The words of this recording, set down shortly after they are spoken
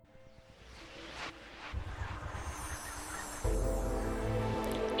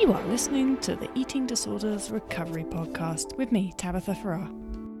You are listening to the Eating Disorders Recovery Podcast with me, Tabitha Farrar.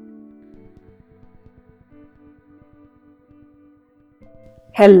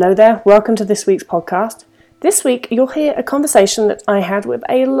 Hello there, welcome to this week's podcast. This week you'll hear a conversation that I had with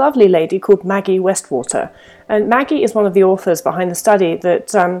a lovely lady called Maggie Westwater. And Maggie is one of the authors behind the study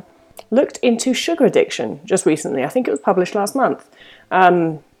that looked into sugar addiction just recently. I think it was published last month.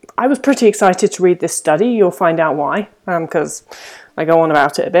 I was pretty excited to read this study. You'll find out why, because I go on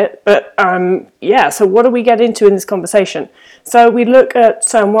about it a bit. But so what do we get into in this conversation? So we look at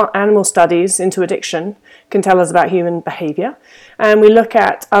what animal studies into addiction can tell us about human behaviour. And we look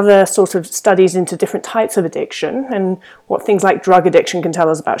at other sort of studies into different types of addiction and what things like drug addiction can tell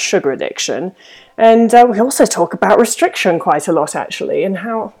us about sugar addiction. And we also talk about restriction quite a lot, actually, and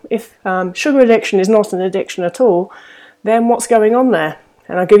how if sugar addiction is not an addiction at all, then what's going on there?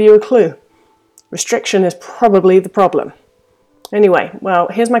 And I'll give you a clue. Restriction is probably the problem. Anyway, well,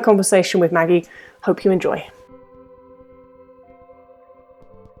 here's my conversation with Maggie. Hope you enjoy.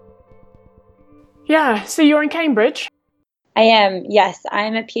 Yeah, so you're in Cambridge? I am, yes.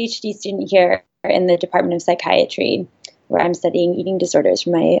 I'm a PhD student here in the Department of Psychiatry, where I'm studying eating disorders for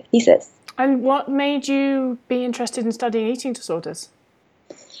my thesis. And what made you be interested in studying eating disorders?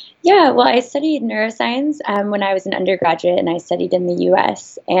 Yeah, well, I studied neuroscience when I was an undergraduate, and I studied in the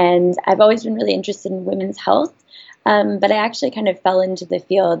US. And I've always been really interested in women's health. But I actually kind of fell into the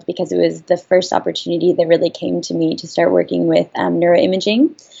field because it was the first opportunity that really came to me to start working with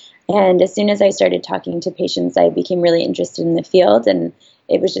neuroimaging. And as soon as I started talking to patients, I became really interested in the field. And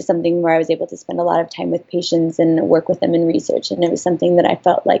it was just something where I was able to spend a lot of time with patients and work with them in research. And it was something that I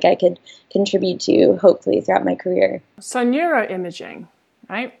felt like I could contribute to, hopefully, throughout my career. So neuroimaging,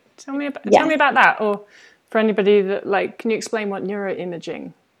 right? Tell me about that. Or for anybody that, can you explain what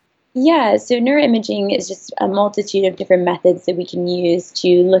neuroimaging? Yeah, so neuroimaging is just a multitude of different methods that we can use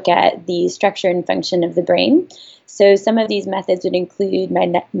to look at the structure and function of the brain. So some of these methods would include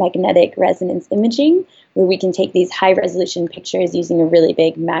magnetic resonance imaging, where we can take these high-resolution pictures using a really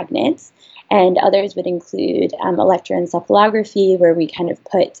big magnet. And others would include electroencephalography, where we kind of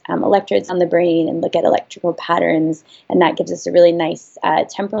put electrodes on the brain and look at electrical patterns. And that gives us a really nice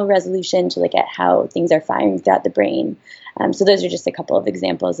temporal resolution to look at how things are firing throughout the brain. So those are just a couple of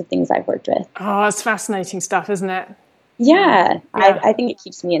examples of things I've worked with. Oh, it's fascinating stuff, isn't it? Yeah. I think it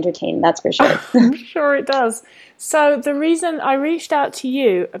keeps me entertained, that's for sure. I'm sure it does. So the reason I reached out to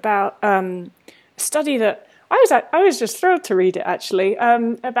you about a study that I was just thrilled to read it, actually,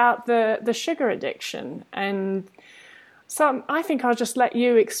 about the sugar addiction. And so I think I'll just let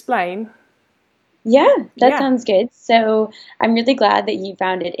you explain. Yeah, that sounds good. So I'm really glad that you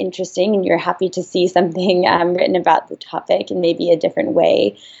found it interesting and you're happy to see something written about the topic in maybe a different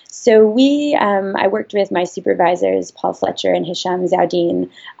way. So I worked with my supervisors, Paul Fletcher and Hisham Zaudin,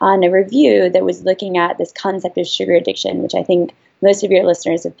 on a review that was looking at this concept of sugar addiction, which I think most of your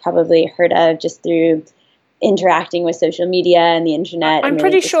listeners have probably heard of just through interacting with social media and the internet. I'm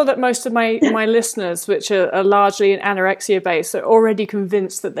pretty sure that most of my listeners, which are largely anorexia based, are already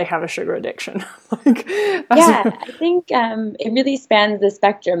convinced that they have a sugar addiction. I think it really spans the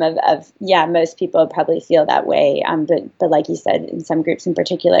spectrum of most people probably feel that way, but like you said, in some groups in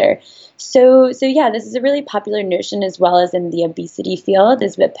particular. So this is a really popular notion, as well as in the obesity field,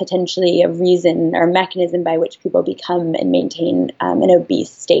 is potentially a reason or mechanism by which people become and maintain an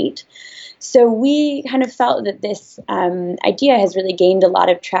obese state. So we kind of felt that this idea has really gained a lot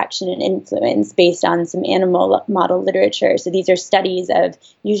of traction and influence based on some animal model literature. So these are studies of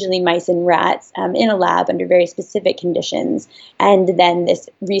usually mice and rats in a lab under very specific conditions. And then this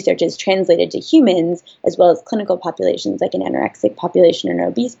research is translated to humans as well as clinical populations like an anorexic population or an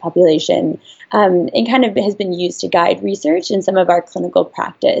obese population, and kind of has been used to guide research in some of our clinical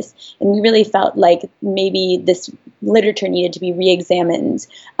practice. And we really felt like maybe this literature needed to be re-examined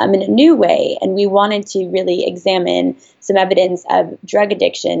in a new way. And we wanted to really examine some evidence of drug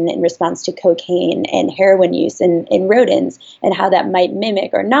addiction in response to cocaine and heroin use in rodents, and how that might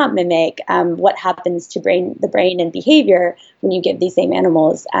mimic or not mimic what happens to the brain and behavior when you give these same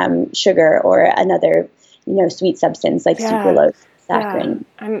animals sugar or another sweet substance like sucralose. Saccharin.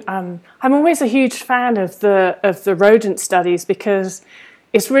 Yeah. And I'm always a huge fan of the rodent studies because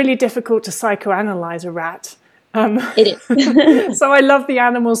it's really difficult to psychoanalyze a rat. It is. So I love the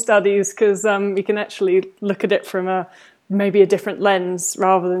animal studies because we can actually look at it from maybe a different lens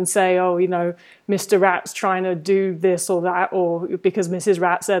rather than say, Mr. Rat's trying to do this or that, or because Mrs.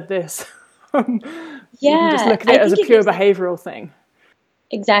 Rat said this. You can just look at it as a pure behavioral thing.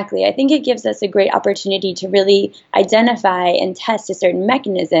 Exactly. I think it gives us a great opportunity to really identify and test a certain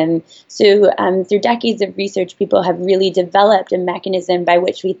mechanism. So, through decades of research, people have really developed a mechanism by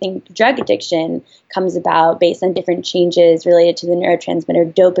which we think drug addiction comes about based on different changes related to the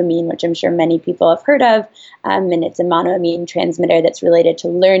neurotransmitter dopamine, which I'm sure many people have heard of. And it's a monoamine transmitter that's related to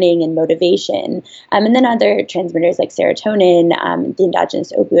learning and motivation. And then other transmitters like serotonin, the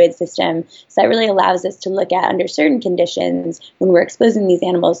endogenous opioid system. So that really allows us to look at, under certain conditions, when we're exposing these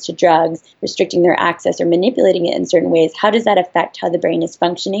animals to drugs, restricting their access or manipulating it in certain ways, how does that affect how the brain is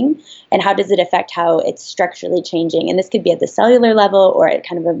functioning, and how does it affect how it's structurally changing? And this could be at the cellular level or at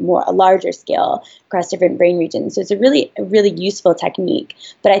kind of a larger scale across different brain regions. So it's a really useful technique.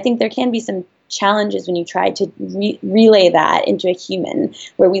 But I think there can be some challenges when you try to relay that into a human,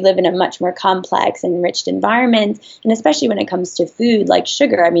 where we live in a much more complex and enriched environment. And especially when it comes to food like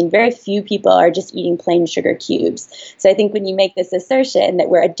sugar, I mean, very few people are just eating plain sugar cubes. So I think when you make this assertion that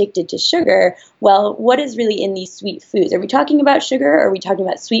we're addicted to sugar, well, what is really in these sweet foods? Are we talking about sugar, or are we talking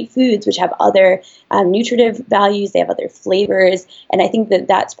about sweet foods, which have other nutritive values, they have other flavors? And I think that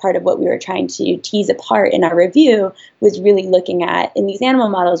that's part of what we were trying to tease apart in our review, was really looking at, in these animal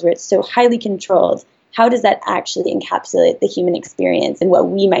models where it's so highly controlled, how does that actually encapsulate the human experience and what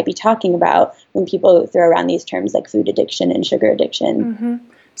we might be talking about when people throw around these terms like food addiction and sugar addiction? Mm-hmm.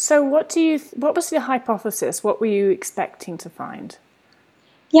 So what was the hypothesis? What were you expecting to find?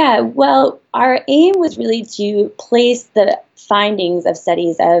 Yeah, well, our aim was really to place the findings of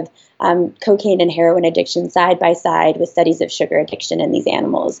studies of cocaine and heroin addiction side by side with studies of sugar addiction in these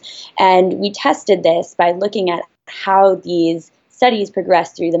animals. And we tested this by looking at how these studies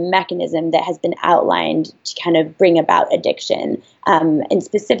progress through the mechanism that has been outlined to kind of bring about addiction, and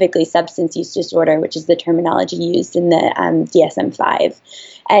specifically substance use disorder, which is the terminology used in the DSM-5.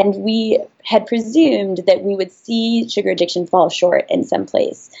 And we had presumed that we would see sugar addiction fall short in some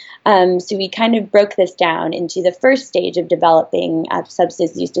place. So we kind of broke this down into the first stage of developing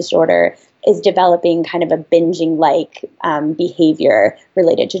substance use disorder is developing kind of a binging-like behavior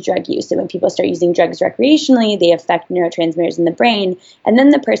related to drug use. So when people start using drugs recreationally, they affect neurotransmitters in the brain, and then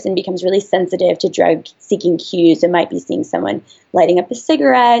the person becomes really sensitive to drug-seeking cues. It might be seeing someone lighting up a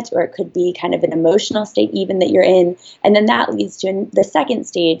cigarette, or it could be kind of an emotional state even that you're in. And then that leads to the second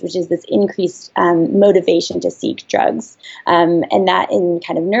stage, which is this increased motivation to seek drugs. And that in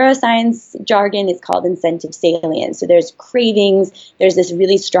kind of neuroscience jargon is called incentive salience. So there's cravings, there's this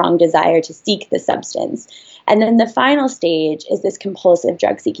really strong desire to seek the substance. And then the final stage is this compulsive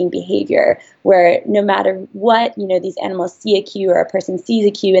drug-seeking behavior, where no matter what, these animals see a cue, or a person sees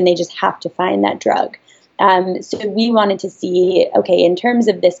a cue, and they just have to find that drug. So we wanted to see, okay, in terms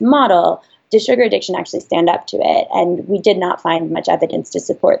of this model, does sugar addiction actually stand up to it? And we did not find much evidence to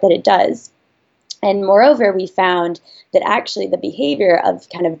support that it does. And moreover, we found that actually the behavior of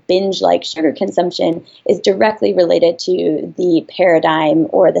kind of binge-like sugar consumption is directly related to the paradigm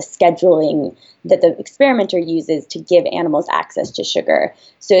or the scheduling that the experimenter uses to give animals access to sugar.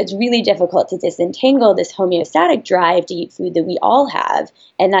 So it's really difficult to disentangle this homeostatic drive to eat food that we all have,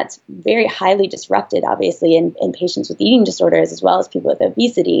 and that's very highly disrupted, obviously, in patients with eating disorders as well as people with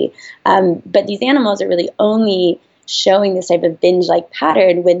obesity. But these animals are really only showing this type of binge-like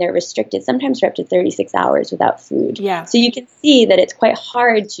pattern when they're restricted, sometimes for up to 36 hours without food. Yeah. So you can see that it's quite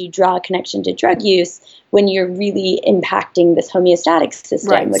hard to draw a connection to drug use when you're really impacting this homeostatic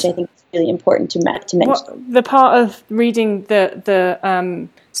system, right, which I think is really important to mention. The part of reading the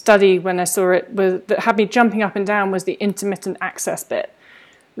study when I saw it that had me jumping up and down was the intermittent access bit.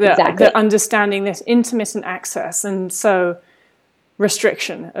 The understanding this intermittent access, and so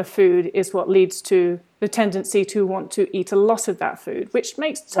restriction of food is what leads to the tendency to want to eat a lot of that food, which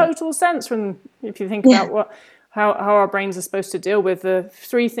makes total sense if you think about how our brains are supposed to deal with the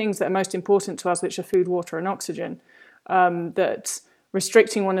three things that are most important to us, which are food, water, and oxygen. That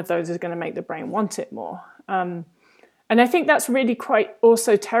restricting one of those is going to make the brain want it more. And I think that's really quite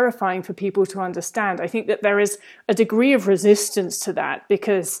also terrifying for people to understand. I think that there is a degree of resistance to that,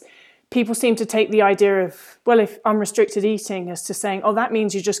 because people seem to take the idea of, well, if unrestricted eating as to saying, oh, that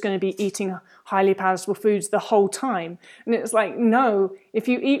means you're just going to be eating highly palatable foods the whole time. And it's like, no, if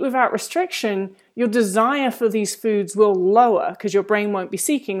you eat without restriction, your desire for these foods will lower because your brain won't be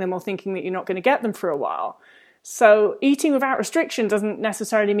seeking them or thinking that you're not going to get them for a while. So eating without restriction doesn't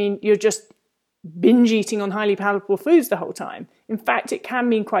necessarily mean you're just binge eating on highly palatable foods the whole time. In fact, it can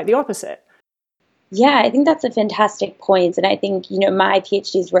mean quite the opposite. Yeah, I think that's a fantastic point. And I think, my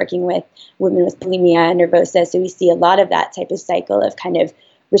PhD is working with women with bulimia and nervosa. So we see a lot of that type of cycle of kind of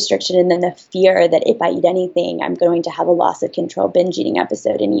restriction, and then the fear that if I eat anything, I'm going to have a loss of control binge eating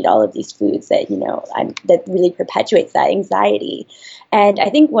episode and eat all of these foods that, that really perpetuates that anxiety. And I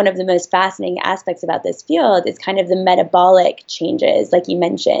think one of the most fascinating aspects about this field is kind of the metabolic changes, like you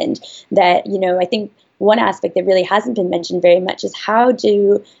mentioned, that, I think one aspect that really hasn't been mentioned very much is how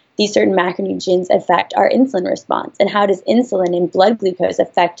do these certain macronutrients affect our insulin response, and how does insulin and blood glucose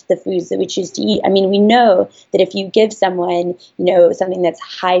affect the foods that we choose to eat? I mean, we know that if you give someone, something that's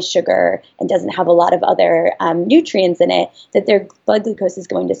high sugar and doesn't have a lot of other nutrients in it, that their blood glucose is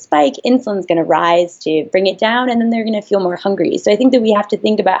going to spike, insulin's going to rise to bring it down, and then they're going to feel more hungry. So I think that we have to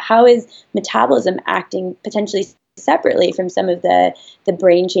think about how is metabolism acting potentially separately from some of the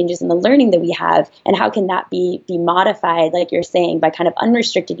brain changes and the learning that we have, and how can that be modified, like you're saying, by kind of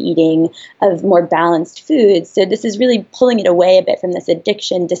unrestricted eating of more balanced foods. So this is really pulling it away a bit from this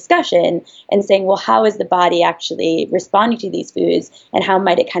addiction discussion and saying, well, how is the body actually responding to these foods, and how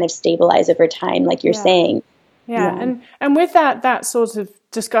might it kind of stabilize over time, like you're saying. And with that sort of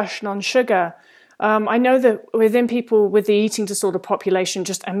discussion on sugar, I know that within people with the eating disorder population,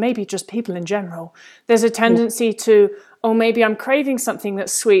 and maybe just people in general, there's a tendency to, maybe I'm craving something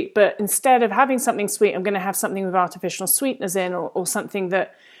that's sweet, but instead of having something sweet, I'm going to have something with artificial sweeteners in, or something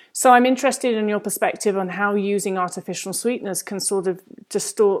that. So I'm interested in your perspective on how using artificial sweeteners can sort of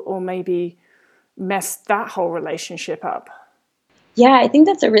distort or maybe mess that whole relationship up. Yeah, I think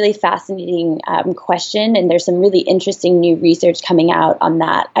that's a really fascinating question, and there's some really interesting new research coming out on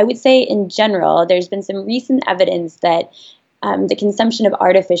that. I would say in general, there's been some recent evidence that the consumption of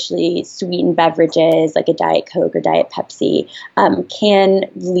artificially sweetened beverages like a Diet Coke or Diet Pepsi can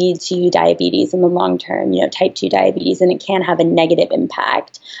lead to diabetes in the long term, type 2 diabetes, and it can have a negative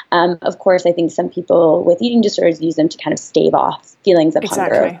impact. Of course, I think some people with eating disorders use them to kind of stave off feelings of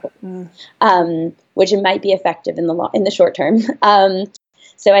hunger, which it might be effective in the short term.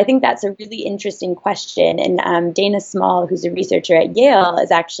 So I think that's a really interesting question. And Dana Small, who's a researcher at Yale, is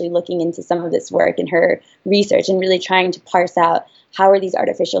actually looking into some of this work in her research and really trying to parse out how are these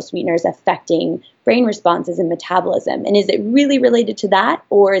artificial sweeteners affecting brain responses and metabolism. And is it really related to that,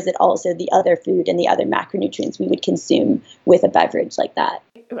 or is it also the other food and the other macronutrients we would consume with a beverage like that?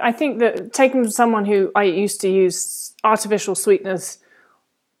 I think that taking someone who I used to use artificial sweeteners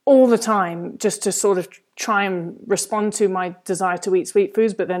all the time just to sort of try and respond to my desire to eat sweet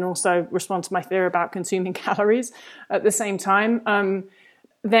foods, but then also respond to my fear about consuming calories at the same time.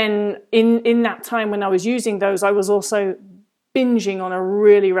 Then in that time when I was using those, I was also binging on a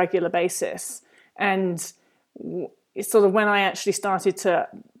really regular basis. And it's sort of when I actually started to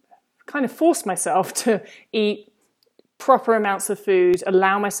kind of force myself to eat proper amounts of food,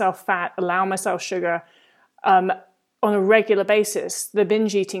 allow myself fat, allow myself sugar, on a regular basis, the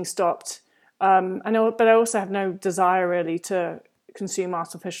binge eating stopped. But I also have no desire really to consume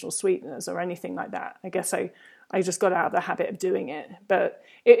artificial sweeteners or anything like that. I guess I just got out of the habit of doing it. But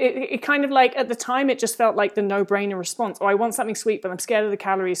it kind of like, at the time, it just felt like the no-brainer response. I want something sweet, but I'm scared of the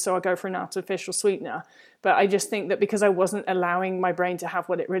calories, so I'll go for an artificial sweetener. But I just think that because I wasn't allowing my brain to have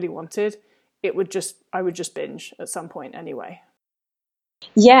what it really wanted, I would just binge at some point anyway.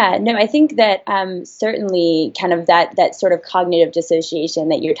 Yeah, no, I think that certainly kind of that sort of cognitive dissociation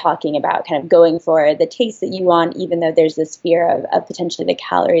that you're talking about, kind of going for the taste that you want, even though there's this fear of potentially the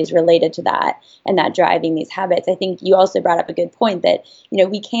calories related to that and that driving these habits. I think you also brought up a good point that,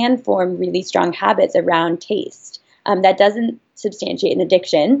 we can form really strong habits around taste. That doesn't substantiate an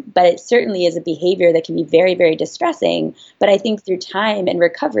addiction, but it certainly is a behavior that can be very, very distressing. But I think through time and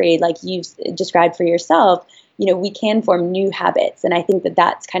recovery, like you've described for yourself, we can form new habits. And I think that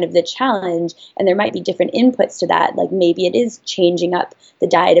that's kind of the challenge. And there might be different inputs to that. Like maybe it is changing up the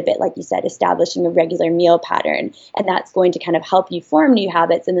diet a bit, like you said, establishing a regular meal pattern. And that's going to kind of help you form new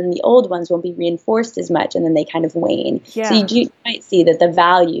habits. And then the old ones won't be reinforced as much. And then they kind of wane. Yeah. So you might see that the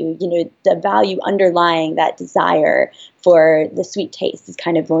value underlying that desire for the sweet taste is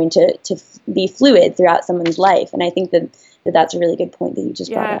kind of going to be fluid throughout someone's life. And I think that that's a really good point that you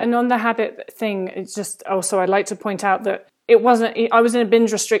just brought up. Yeah, and on the habit thing, it's just also I'd like to point out that I was in a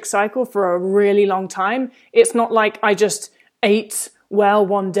binge restrict cycle for a really long time. It's not like I just ate well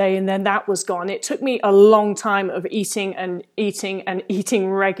one day and then that was gone. It took me a long time of eating and eating and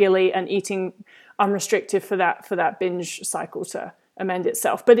eating regularly and eating unrestricted for that binge cycle to amend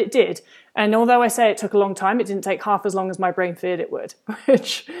itself, but it did. And although I say it took a long time, it didn't take half as long as my brain feared it would,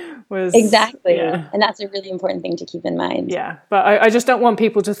 which was exactly. Yeah. And that's a really important thing to keep in mind. Yeah, but I just don't want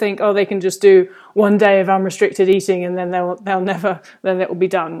people to think, they can just do one day of unrestricted eating and then then it will be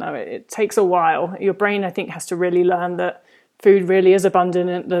done. No, it takes a while. Your brain, I think, has to really learn that food really is abundant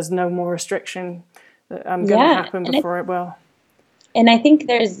and there's no more restriction going to happen before it will. And I think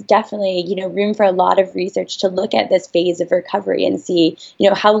there's definitely, room for a lot of research to look at this phase of recovery and see,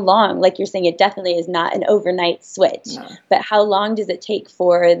 how long, like you're saying, it definitely is not an overnight switch, but how long does it take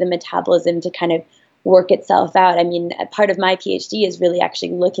for the metabolism to kind of work itself out? I mean, a part of my PhD is really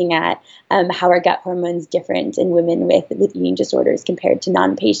actually looking at how are gut hormones different in women with eating disorders compared to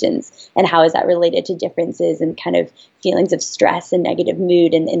non-patients, and how is that related to differences and kind of feelings of stress and negative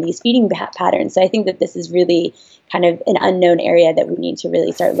mood in these feeding patterns. So I think that this is really kind of an unknown area that we need to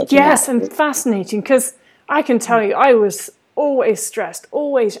really start looking at. Yes, and fascinating, because I can tell you, I was always stressed,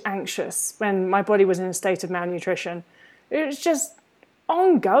 always anxious when my body was in a state of malnutrition. It was just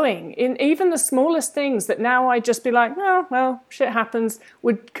ongoing in even the smallest things that now I'd just be like, oh, well, shit happens,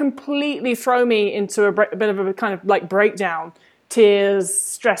 would completely throw me into a bit of a kind of like breakdown, tears,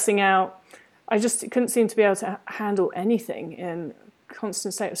 stressing out. I just couldn't seem to be able to handle anything in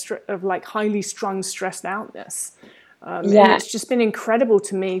constant state of like highly strung, stressed outness. And it's just been incredible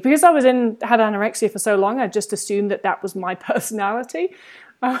to me because I had anorexia for so long. I just assumed that was my personality.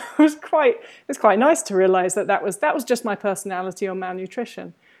 It was quite nice to realize that was just my personality on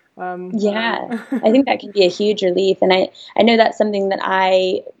malnutrition. I think that can be a huge relief. And I know that's something that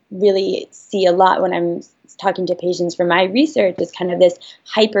I really see a lot when I'm talking to patients for my research, is kind of this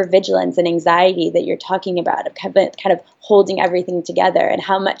hypervigilance and anxiety that you're talking about, of kind of holding everything together, and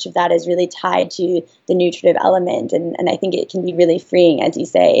how much of that is really tied to the nutritive element. And I think it can be really freeing, as you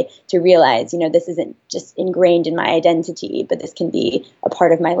say, to realize, this isn't just ingrained in my identity, but this can be a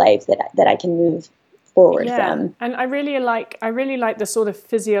part of my life that I can move forward from. And I really like the sort of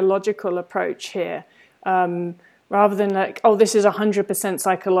physiological approach here, rather than like, oh, this is 100%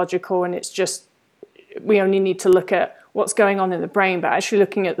 psychological and it's just, we only need to look at what's going on in the brain, but actually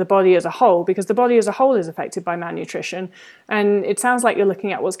looking at the body as a whole, because the body as a whole is affected by malnutrition. And it sounds like you're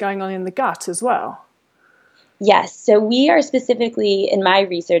looking at what's going on in the gut as well. Yes, so we are specifically in my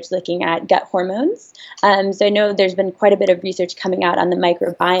research looking at gut hormones. So I know there's been quite a bit of research coming out on the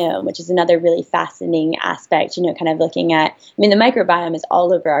microbiome, which is another really fascinating aspect, kind of looking at, the microbiome is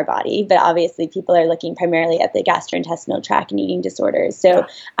all over our body, but obviously people are looking primarily at the gastrointestinal tract and eating disorders. So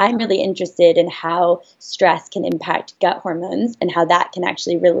I'm really interested in how stress can impact gut hormones and how that can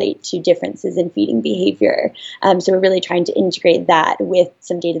actually relate to differences in feeding behavior. So we're really trying to integrate that with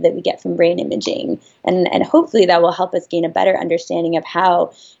some data that we get from brain imaging, and hopefully that will help us gain a better understanding of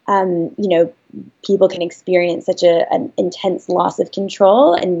how, people can experience such an intense loss of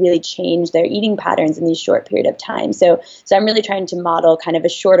control and really change their eating patterns in these short period of time. So I'm really trying to model kind of a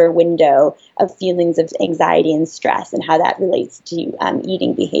shorter window of feelings of anxiety and stress and how that relates to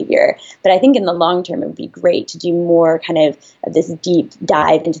eating behavior. But I think in the long term, it would be great to do more kind of this deep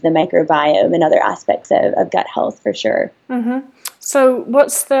dive into the microbiome and other aspects of gut health for sure. Mm-hmm. So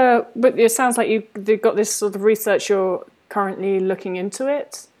but it sounds like you've got this sort of research, you're currently looking into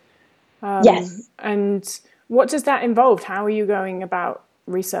it. Yes. And what does that involve? How are you going about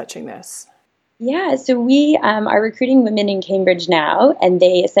researching this? Yeah, so we are recruiting women in Cambridge now, and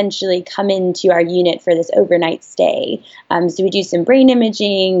they essentially come into our unit for this overnight stay. So we do some brain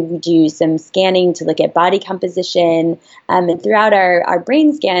imaging, we do some scanning to look at body composition, and throughout our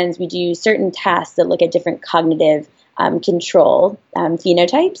brain scans, we do certain tasks that look at different cognitive control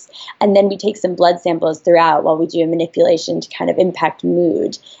phenotypes, and then we take some blood samples throughout while we do a manipulation to kind of impact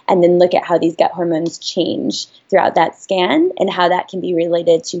mood, and then look at how these gut hormones change throughout that scan and how that can be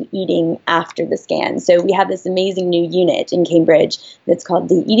related to eating after the scan. So we have this amazing new unit in Cambridge that's called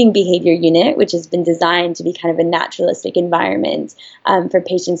the Eating Behavior Unit, which has been designed to be kind of a naturalistic environment for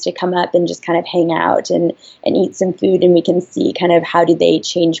patients to come up and just kind of hang out and eat some food, and we can see kind of how do they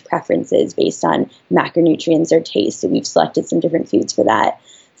change preferences based on macronutrients or taste. So we've selected some different foods for that.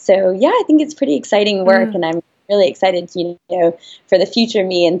 So yeah, I think it's pretty exciting work, and I'm really excited to, for the future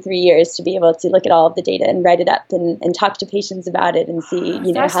me in 3 years to be able to look at all of the data and write it up and talk to patients about it and see,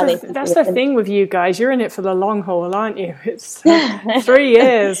 how they. That's the thing with you guys. You're in it for the long haul, aren't you? It's 3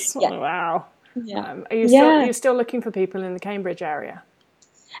 years. Yeah. Wow. Yeah. Are you still looking for people in the Cambridge area?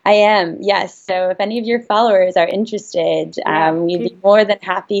 I am, yes. So if any of your followers are interested, we'd be more than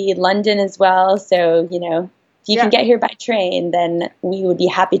happy. London as well. So, if you can get here by train, then we would be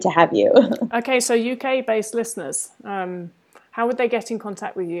happy to have you. Okay, so UK-based listeners, how would they get in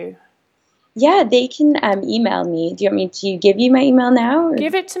contact with you? Yeah, they can email me. Do you want me to give you my email now? Or?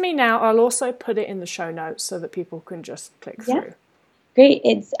 Give it to me now. I'll also put it in the show notes so that people can just click through. Great.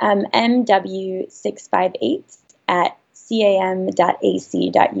 It's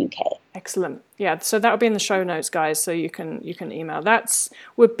mw658@cam.ac.uk. Excellent. Yeah, so that will be in the show notes, guys, so you can email.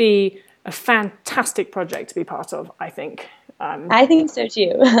 Would be a fantastic project to be part of, I think. I think so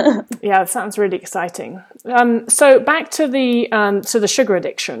too. Yeah, it sounds really exciting. So back to the sugar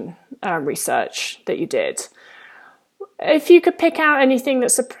addiction research that you did. If you could pick out anything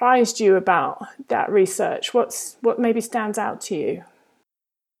that surprised you about that research, what maybe stands out to you?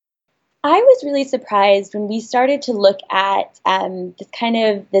 I was really surprised when we started to look at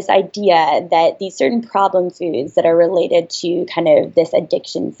this idea that these certain problem foods that are related to kind of this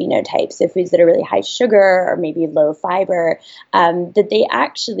addiction phenotype, so foods that are really high sugar or maybe low fiber, that they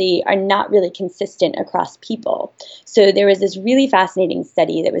actually are not really consistent across people. So there was this really fascinating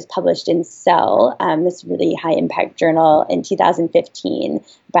study that was published in Cell, this really high impact journal in 2015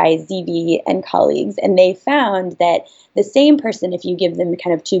 by ZB and colleagues, and they found that the same person, if you give them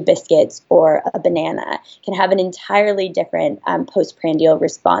kind of 2 biscuits or a banana, can have an entirely different postprandial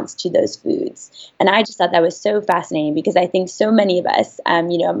response to those foods. And I just thought that was so fascinating because I think so many of us,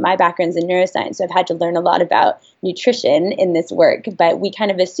 my background's in neuroscience, so I've had to learn a lot about nutrition in this work, but we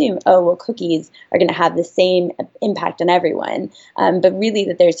kind of assume, cookies are going to have the same impact on everyone. But really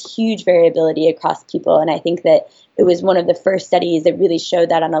that there's huge variability across people. And I think that it was one of the first studies that really showed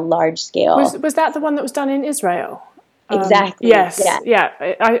that on a large scale. Was that the one that was done in Israel? Exactly. Yes. Yeah.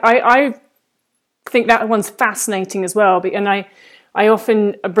 I think that one's fascinating as well. And I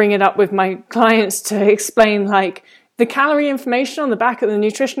often bring it up with my clients to explain, like, the calorie information on the back of the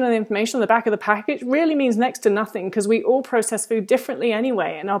nutritional information on the back of the package really means next to nothing because we all process food differently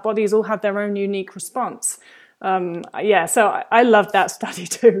anyway, and our bodies all have their own unique response. So I loved that study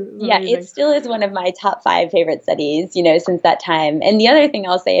too. Yeah, it still is one of my top 5 favorite studies, since that time. And the other thing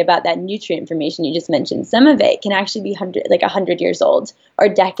I'll say about that nutrient information you just mentioned, some of it can actually be 100 years old or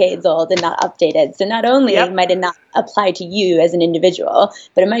decades old and not updated. So not only might it not apply to you as an individual,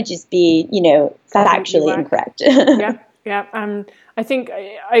 but it might just be, factually incorrect. Yeah. I think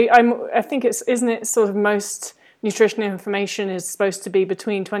isn't it sort of most nutrition information is supposed to be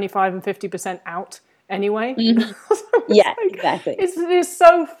between 25 and 50% out anyway. Mm-hmm. Yeah, exactly. It's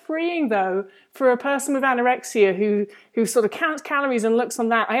so freeing though for a person with anorexia who sort of counts calories and looks on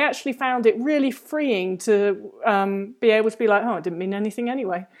that. I actually found it really freeing to be able to be like, it didn't mean anything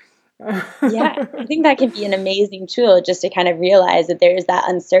anyway. Yeah, I think that can be an amazing tool just to kind of realize that there's that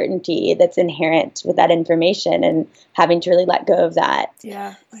uncertainty that's inherent with that information and having to really let go of that.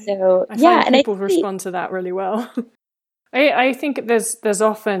 Yeah. So I find people respond to that really well. I think there's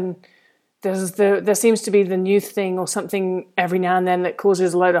often there seems to be the new thing or something every now and then that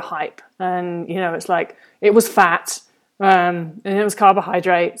causes a load of hype, and it's like it was fat and it was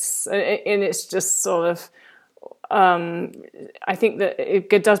carbohydrates, and it's just sort of I think that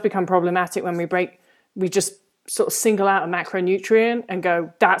it does become problematic when we just sort of single out a macronutrient and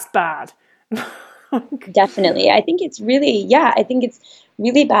go, that's bad. Definitely. I think it's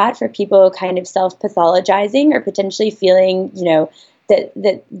really bad for people kind of self-pathologizing or potentially feeling,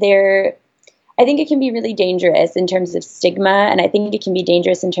 that they're, I think it can be really dangerous in terms of stigma, and I think it can be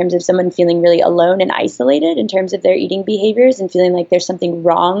dangerous in terms of someone feeling really alone and isolated in terms of their eating behaviors and feeling like there's something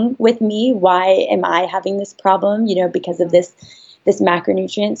wrong with me. Why am I having this problem, because of this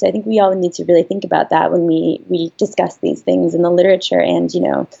macronutrient? So I think we all need to really think about that when we discuss these things in the literature and,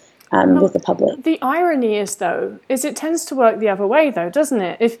 with the public. The irony is, though, it tends to work the other way, though, doesn't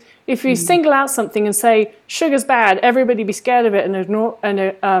it? If you single out something and say sugar's bad, everybody be scared of it and ignore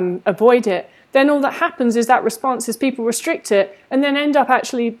and avoid it, then all that happens is that response is people restrict it and then end up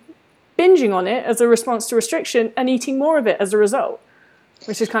actually binging on it as a response to restriction and eating more of it as a result,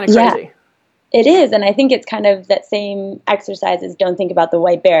 which is kind of crazy. Yeah, it is, and I think it's kind of that same exercise as don't think about the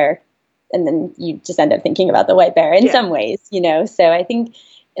white bear, and then you just end up thinking about the white bear in some ways, So I think,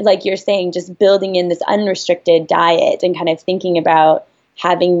 like you're saying, just building in this unrestricted diet and kind of thinking about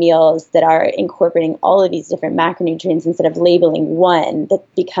having meals that are incorporating all of these different macronutrients instead of labeling one that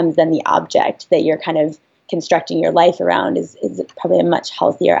becomes then the object that you're kind of constructing your life around is probably a much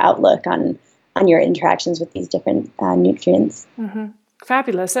healthier outlook on your interactions with these different nutrients. Mm-hmm.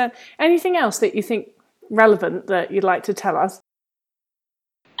 Fabulous. Anything else that you think relevant that you'd like to tell us?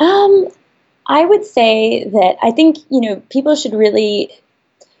 I would say that I think, people should really,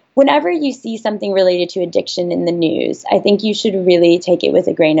 whenever you see something related to addiction in the news, I think you should really take it with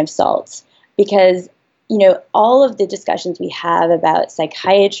a grain of salt because, all of the discussions we have about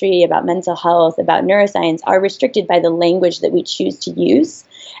psychiatry, about mental health, about neuroscience are restricted by the language that we choose to use.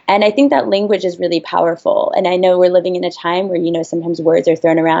 And I think that language is really powerful. And I know we're living in a time where, sometimes words are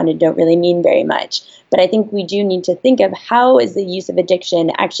thrown around and don't really mean very much. But I think we do need to think of how is the use of addiction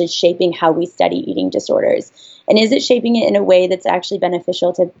actually shaping how we study eating disorders? And is it shaping it in a way that's actually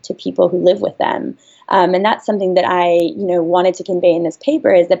beneficial to people who live with them? And that's something that I, wanted to convey in this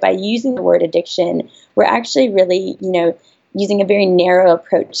paper is that by using the word addiction, we're actually really, using a very narrow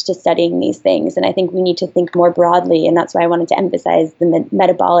approach to studying these things. And I think we need to think more broadly. And that's why I wanted to emphasize the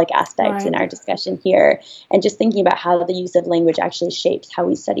metabolic aspect in our discussion here, and just thinking about how the use of language actually shapes how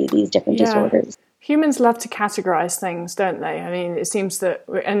we study these different disorders. Humans love to categorize things, don't they? I mean, it seems that,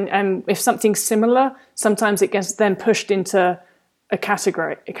 and if something's similar, sometimes it gets then pushed into a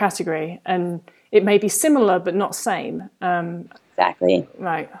category, and it may be similar but not same. Exactly.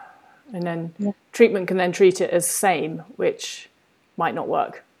 Right. And then treatment can then treat it as same, which might not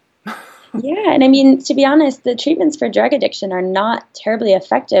work. Yeah, and I mean, to be honest, the treatments for drug addiction are not terribly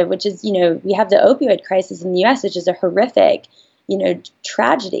effective, which is, we have the opioid crisis in the US, which is a horrific,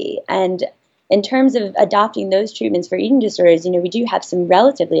 tragedy. And in terms of adopting those treatments for eating disorders, we do have some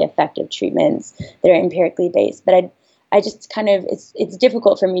relatively effective treatments that are empirically based, but I just kind of, it's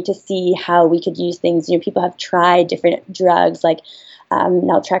difficult for me to see how we could use things. People have tried different drugs like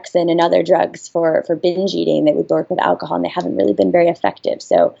naltrexone and other drugs for binge eating that would work with alcohol, and they haven't really been very effective.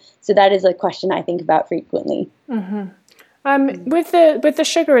 So that is a question I think about frequently. Mm-hmm. With the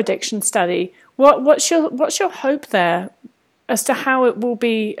sugar addiction study, what's your hope there as to how it will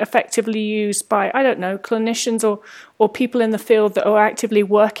be effectively used by, I don't know, clinicians or people in the field that are actively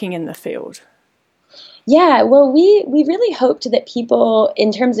working in the field? Yeah, well, we really hoped that people,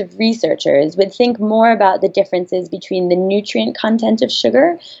 in terms of researchers, would think more about the differences between the nutrient content of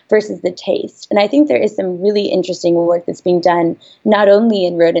sugar versus the taste. And I think there is some really interesting work that's being done, not only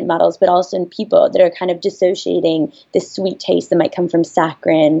in rodent models, but also in people that are kind of dissociating the sweet taste that might come from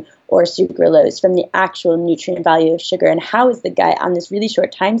saccharin or sucralose from the actual nutrient value of sugar, and how is the gut on this really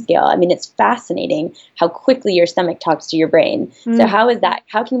short time scale. I mean, it's fascinating how quickly your stomach talks to your brain. So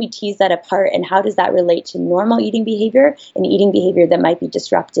how can we tease that apart, and how does that relate to normal eating behavior and eating behavior that might be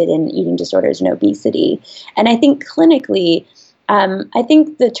disrupted in eating disorders and obesity? And I think clinically, I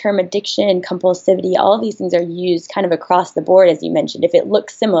think the term addiction, compulsivity, all of these things are used kind of across the board, as you mentioned. If it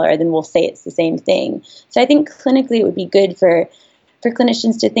looks similar, then we'll say it's the same thing. So I think clinically it would be good for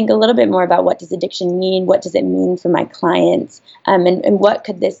clinicians to think a little bit more about what does addiction mean, what does it mean for my clients, and what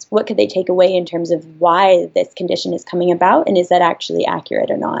could they take away in terms of why this condition is coming about, and is that actually accurate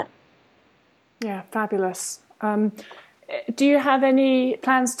or not? Yeah, fabulous. Do you have any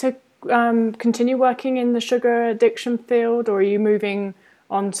plans to continue working in the sugar addiction field, or are you moving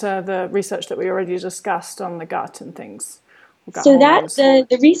on to the research that we already discussed on the gut and things? So that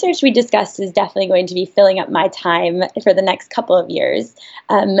the research we discussed is definitely going to be filling up my time for the next couple of years.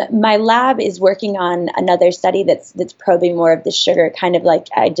 My lab is working on another study that's probing more of the sugar, kind of like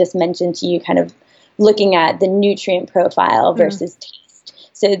I just mentioned to you, kind of looking at the nutrient profile versus taste.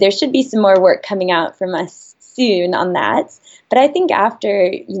 So there should be some more work coming out from us soon on that. But I think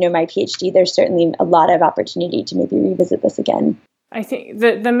after my PhD, there's certainly a lot of opportunity to maybe revisit this again. I think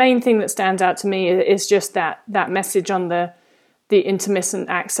the main thing that stands out to me is just that message on the intermittent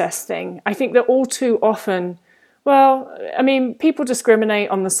access thing. I think that all too often, people discriminate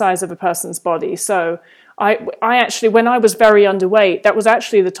on the size of a person's body. So I actually, when I was very underweight, that was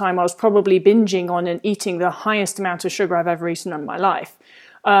actually the time I was probably binging on and eating the highest amount of sugar I've ever eaten in my life.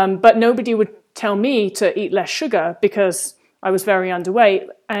 But nobody would tell me to eat less sugar because I was very underweight.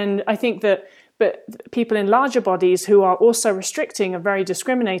 And I think that people in larger bodies who are also restricting are very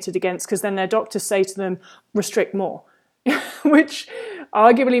discriminated against, because then their doctors say to them, restrict more. Which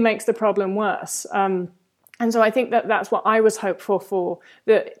arguably makes the problem worse. And so I think that's what I was hopeful for,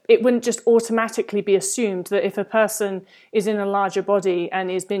 that it wouldn't just automatically be assumed that if a person is in a larger body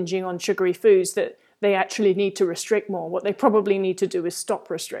and is binging on sugary foods, that they actually need to restrict more. What they probably need to do is stop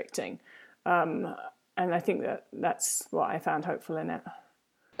restricting. And I think that's what I found hopeful in it.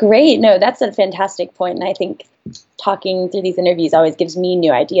 Great. No, that's a fantastic point. And I think talking through these interviews always gives me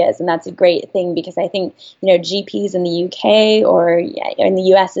new ideas. And that's a great thing, because I think, GPs in the UK or in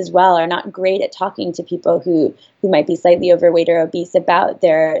the US as well are not great at talking to people who might be slightly overweight or obese about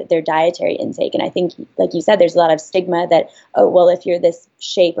their dietary intake. And I think, like you said, there's a lot of stigma that, oh, well, if you're this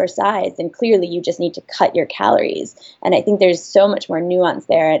shape or size, then clearly you just need to cut your calories. And I think there's so much more nuance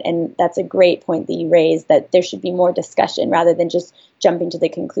there. And that's a great point that you raised, that there should be more discussion rather than just jumping to the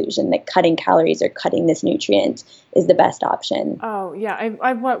conclusion that cutting calories or cutting this nutrient is the best option. Oh, yeah.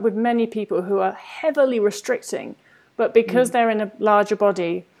 I've worked with many people who are heavily restricting, but because they're in a larger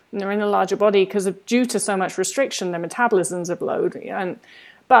body, and they're in a larger body because due to so much restriction, their metabolisms have lowered.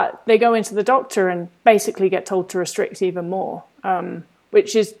 But they go into the doctor and basically get told to restrict even more,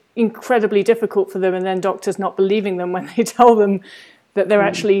 which is incredibly difficult for them. And then doctors not believing them when they tell them that they're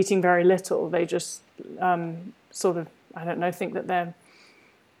actually eating very little. They just sort of, I don't know, think that they're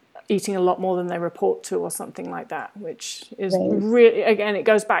eating a lot more than they report to or something like that, which is Right. really, again, it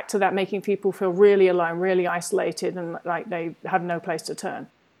goes back to that making people feel really alone, really isolated, and like they have no place to turn.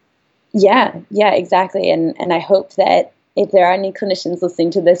 Yeah, exactly. And I hope that if there are any clinicians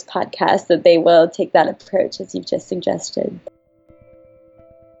listening to this podcast, that they will take that approach as you've just suggested.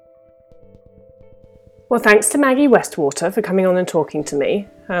 Well, thanks to Maggie Westwater for coming on and talking to me.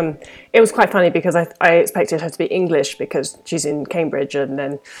 It was quite funny because I expected her to be English because she's in Cambridge, and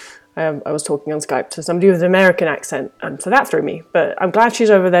then I was talking on Skype to somebody with an American accent, so that threw me. But I'm glad she's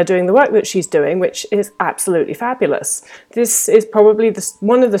over there doing the work that she's doing, which is absolutely fabulous. This is probably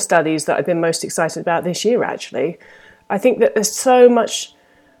one of the studies that I've been most excited about this year, actually. I think that there's so much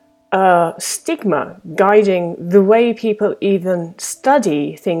stigma guiding the way people even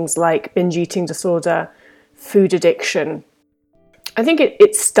study things like binge eating disorder, food addiction. I think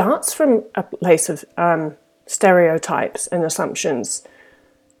it starts from a place of stereotypes and assumptions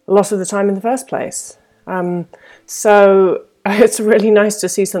a lot of the time in the first place. So it's really nice to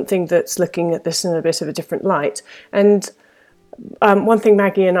see something that's looking at this in a bit of a different light. And one thing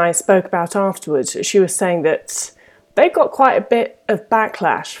Maggie and I spoke about afterwards, she was saying that they got quite a bit of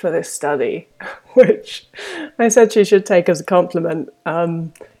backlash for this study, which I said she should take as a compliment.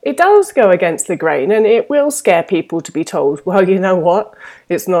 It does go against the grain, and it will scare people to be told, well, you know what,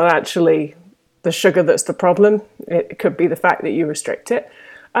 it's not actually the sugar that's the problem. It could be the fact that you restrict it.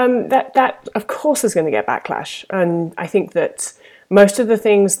 That of course is going to get backlash. And I think that most of the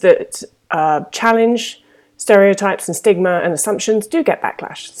things that challenge stereotypes and stigma and assumptions do get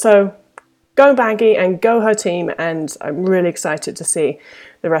backlash. So go Maggie and go her team, and I'm really excited to see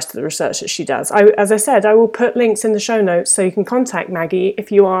the rest of the research that she does. As I said, I will put links in the show notes so you can contact Maggie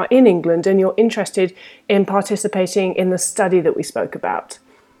if you are in England and you're interested in participating in the study that we spoke about.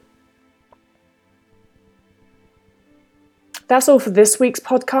 That's all for this week's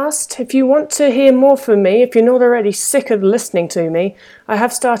podcast. If you want to hear more from me, if you're not already sick of listening to me, I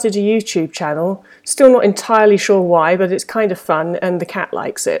have started a YouTube channel. Still not entirely sure why, but it's kind of fun and the cat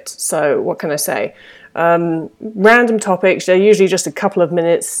likes it. So what can I say? Random topics. They're usually just a couple of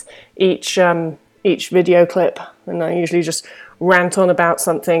minutes each video clip, and I usually just rant on about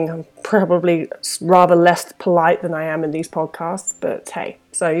something. I'm probably rather less polite than I am in these podcasts, but hey,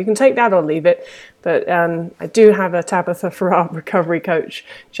 so you can take that or leave it. But I do have a Tabitha Farrar recovery coach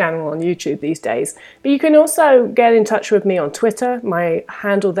channel on YouTube these days. But you can also get in touch with me on Twitter. My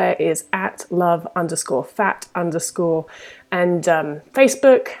handle there is @love_fat_, and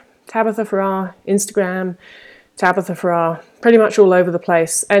Facebook, Tabitha Farrar, Instagram, Tabitha Farrar, pretty much all over the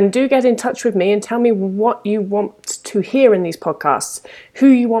place. And do get in touch with me and tell me what you want to hear in these podcasts, who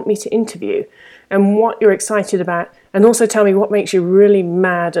you want me to interview, and what you're excited about. And also tell me what makes you really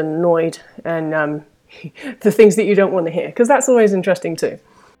mad and annoyed, and the things that you don't want to hear, because that's always interesting too.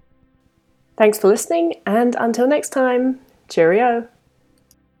 Thanks for listening, and until next time, cheerio.